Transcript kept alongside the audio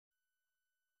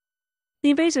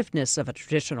The invasiveness of a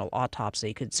traditional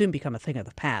autopsy could soon become a thing of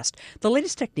the past. The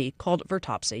latest technique, called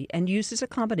Autopsy, and uses a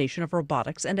combination of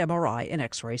robotics and MRI and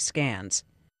X-ray scans.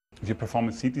 If you perform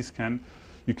a CT scan,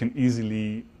 you can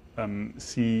easily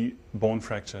see bone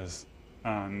fractures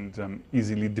and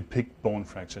easily depict bone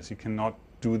fractures. You cannot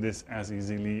do this as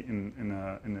easily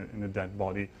in a dead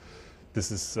body. This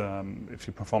is, if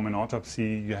you perform an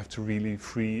autopsy, you have to really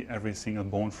free every single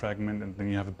bone fragment, and then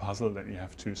you have a puzzle that you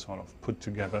have to sort of put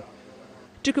together.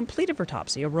 To complete a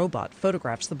autopsy, a robot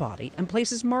photographs the body and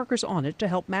places markers on it to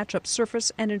help match up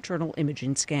surface and internal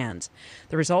imaging scans.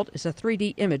 The result is a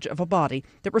 3D image of a body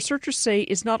that researchers say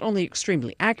is not only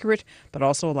extremely accurate, but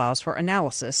also allows for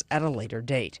analysis at a later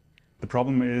date. The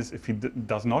problem is if he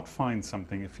does not find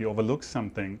something, if he overlooks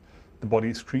something, the body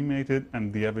is cremated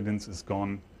and the evidence is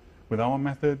gone. With our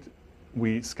method,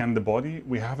 we scan the body,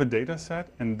 we have a data set,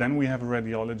 and then we have a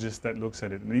radiologist that looks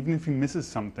at it. And even if he misses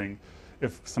something,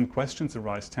 if some questions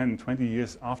arise 10, 20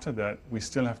 years after that, we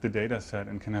still have the data set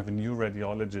and can have a new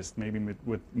radiologist, maybe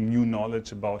with new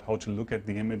knowledge about how to look at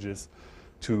the images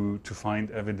to find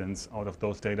evidence out of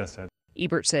those data sets.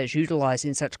 Ebert says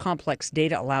utilizing such complex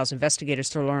data allows investigators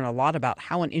to learn a lot about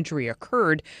how an injury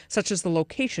occurred, such as the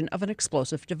location of an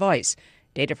explosive device.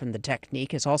 Data from the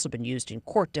technique has also been used in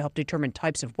court to help determine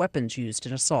types of weapons used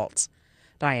in assaults.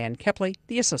 Diane Kepley,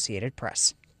 The Associated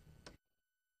Press.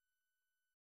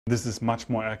 This is much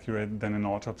more accurate than an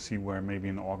autopsy where maybe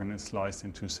an organ is sliced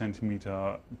into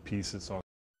centimeter pieces or